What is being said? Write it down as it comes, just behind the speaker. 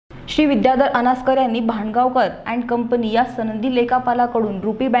श्री विद्याधर अनासकर यांनी भांडगावकर and company या सनदी लेखापालाकडून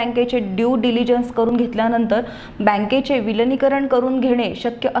रुपी बँकेचे ड्यू डिलिजन्स करून घेतल्यानंतर बँकेचे विलीनीकरण करून घेणे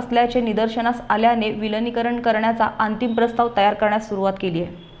शक्य असल्याचे निदर्शनास आल्याने विलीनीकरण करण्याचा अंतिम प्रस्ताव तयार करण्यास सुरुवात केली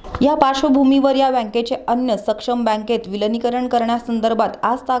आहे। या पार्श्वभूमीवर या बँकेचे अन्य सक्षम बँकेत विलीनीकरण करण्यासंदर्भात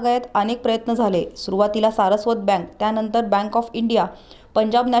आजतागायत अनेक प्रयत्न झाले। सुरुवातीला सारस्वत बँक, त्यानंतर bank of India,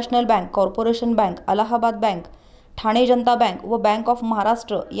 Punjab national bank, corporation bank, Allahabad bank, Thane Janata bank व बँक ऑफ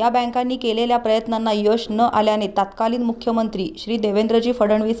महाराष्ट्र या बँकांनी केलेल्या प्रयत्नांना यश न आल्याने तत्कालीन मुख्यमंत्री श्री देवेंद्रजी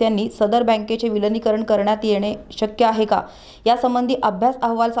फडणवीस यांनी सदर बँकेचे विलीनीकरण करण्यात येणे शक्य आहे का यासंबंधी अभ्यास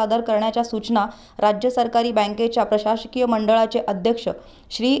अहवाल सादर करण्याच्या सूचना राज्य सरकारी बँकेच्या प्रशासकीय मंडळाचे अध्यक्ष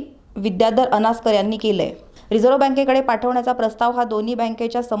श्री विद्याधर अनासकर यांनी केले। रिझर्व्ह बँकेकडे पाठवण्याचा प्रस्ताव हा दोन्ही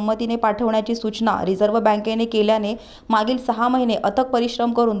बँकेच्या संमतीने पाठवण्याची सूचना रिझर्व्ह बँकेने केल्याने मागील 6 महिने अथक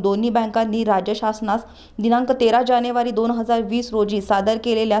परिश्रम करून दोन्ही बँकांनी राज्य शासनास दिनांक 13 जानेवारी 2020 रोजी सादर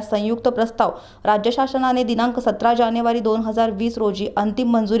केलेला संयुक्त प्रस्ताव राज्य शासनाने दिनांक 17 जानेवारी 2020 रोजी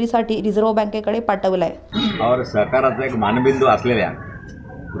अंतिम मंजुरीसाठी रिझर्व्ह बँकेकडे पाठवलाय। और सरकाराचा एक मानबिंदू असलेल्या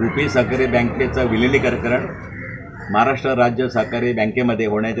रुपी सहकारी बँकेचं विलीनीकरण महाराष्ट्र राज्य सहकारी बँकेमध्ये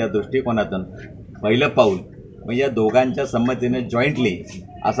होण्याच्या दृष्टिकोनातून पहिलं पाऊल म्हणजे दोघांच्या संमतीने जॉईंटली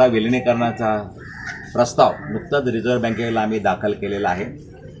असा विलीनीकरणाचा प्रस्ताव नुकताच रिझर्व्ह बँकेला आम्ही दाखल केलेला आहे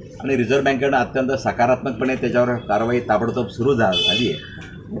आणि रिझर्व्ह बँकेनं अत्यंत सकारात्मकपणे त्याच्यावर कारवाई ताबडतोब सुरू झाली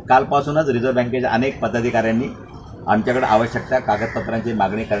आहे। कालपासूनच रिझर्व्ह बँकेच्या अनेक पदाधिकाऱ्यांनी आमच्याकडे आवश्यक त्या कागदपत्रांची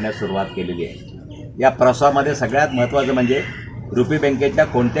मागणी करण्यास सुरुवात केलेली आहे। या प्रस्तावामध्ये सगळ्यात महत्त्वाचं म्हणजे रुपी बँकेच्या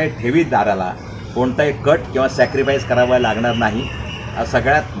कोणत्याही ठेवीदाराला कोणताही कट किंवा सॅक्रिफाईस करावा लागणार नाही, हा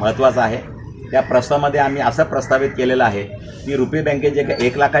सगळ्यात महत्त्वाचा आहे। त्या प्रस्तावामध्ये आम्ही असं प्रस्तावित केलेलं आहे की रुपी बँकेचे जे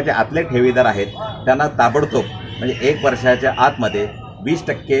 1 लाखाच्या आतले ठेवीदार आहेत त्यांना ताबडतोब म्हणजे 1 वर्षाच्या आतमध्ये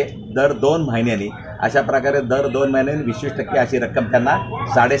 20% दर 2 महिन्यांनी अशा प्रकारे दर 2 महिन्यांनी 25% अशी रक्कम त्यांना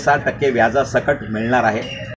 7.5% व्याजासकट मिळणार आहे।